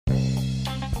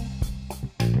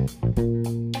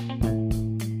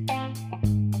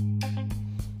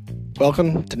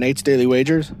Welcome to Nate's Daily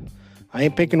Wagers. I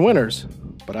ain't picking winners,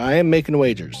 but I am making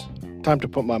wagers. Time to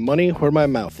put my money where my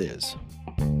mouth is.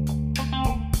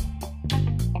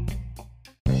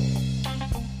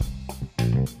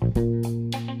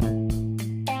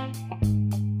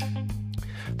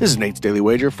 This is Nate's Daily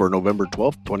Wager for November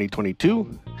 12th,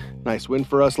 2022. Nice win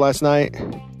for us last night.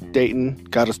 Dayton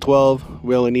got us 12.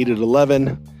 We only needed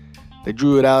 11. They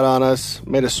drew it out on us,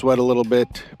 made us sweat a little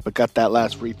bit, but got that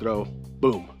last free throw.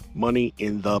 Boom. Money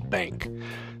in the bank.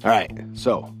 All right,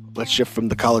 so let's shift from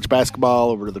the college basketball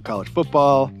over to the college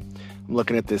football. I'm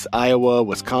looking at this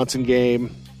Iowa-Wisconsin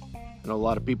game. I know a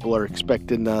lot of people are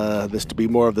expecting this to be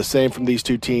more of the same from these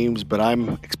two teams, but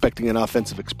I'm expecting an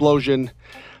offensive explosion.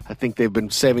 I think they've been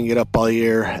saving it up all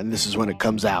year, and this is when it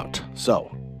comes out.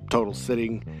 So, total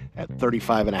sitting at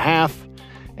 35.5,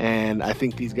 and I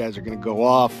think these guys are going to go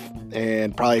off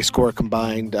and probably score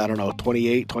combined,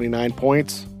 28, 29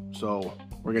 points. So,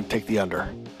 we're going to take the under.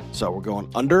 So, we're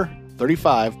going under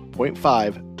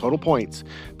 35.5 total points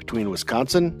between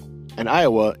Wisconsin and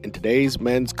Iowa in today's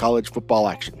men's college football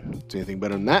action. Is anything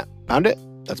better than that? Pound it.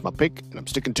 That's my pick, and I'm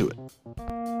sticking to it.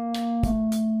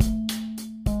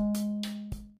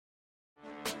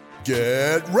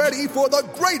 Get ready for the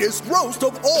greatest roast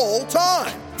of all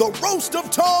time, the Roast of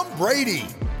Tom Brady,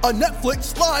 a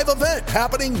Netflix live event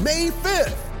happening May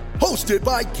 5th. Hosted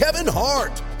by Kevin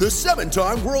Hart, the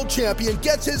 7-time world champion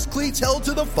gets his cleats held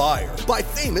to the fire by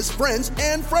famous friends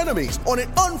and frenemies on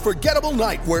an unforgettable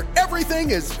night where everything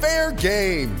is fair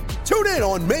game. Tune in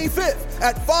on May 5th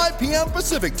at 5 p.m.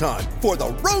 Pacific time for the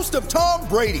Roast of Tom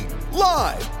Brady,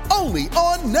 live only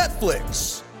on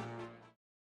Netflix.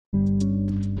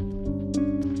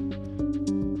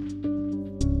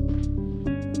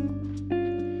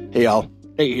 Hey y'all,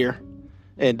 Nate here.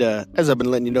 And as I've been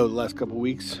letting you know the last couple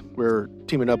weeks, we're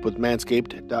teaming up with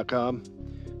Manscaped.com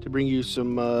to bring you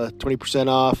some 20%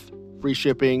 off, free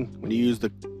shipping when you use the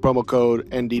promo code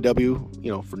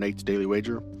NDW, for Nate's Daily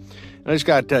Wager. And I just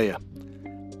got to tell you,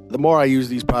 the more I use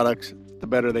these products, the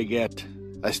better they get.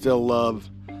 I still love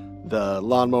the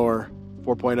Lawnmower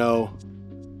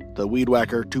 4.0, the Weed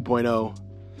Whacker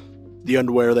 2.0, the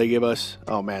underwear they give us.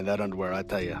 Oh man, that underwear, I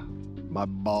tell you, my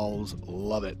balls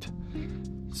love it.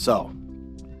 So,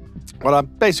 what I'm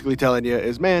basically telling you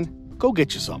is, man, go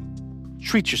get you some.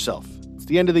 Treat yourself. It's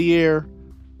the end of the year.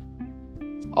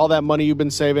 All that money you've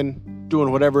been saving,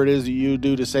 doing whatever it is that you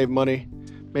do to save money.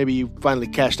 Maybe you finally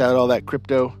cashed out all that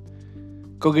crypto.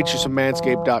 Go get you some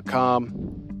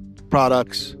Manscaped.com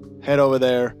products. Head over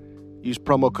there. Use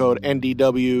promo code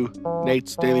NDW,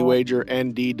 Nate's Daily Wager,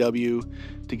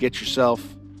 NDW, to get yourself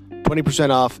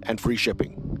 20% off and free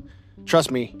shipping.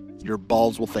 Trust me, your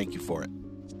balls will thank you for it.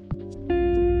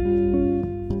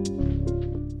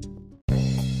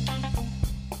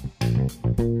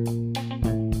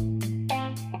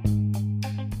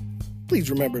 Please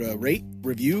remember to rate,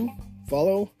 review,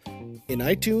 follow in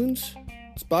iTunes,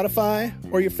 Spotify,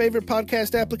 or your favorite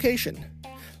podcast application.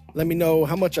 Let me know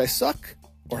how much I suck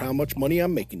or how much money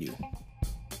I'm making you.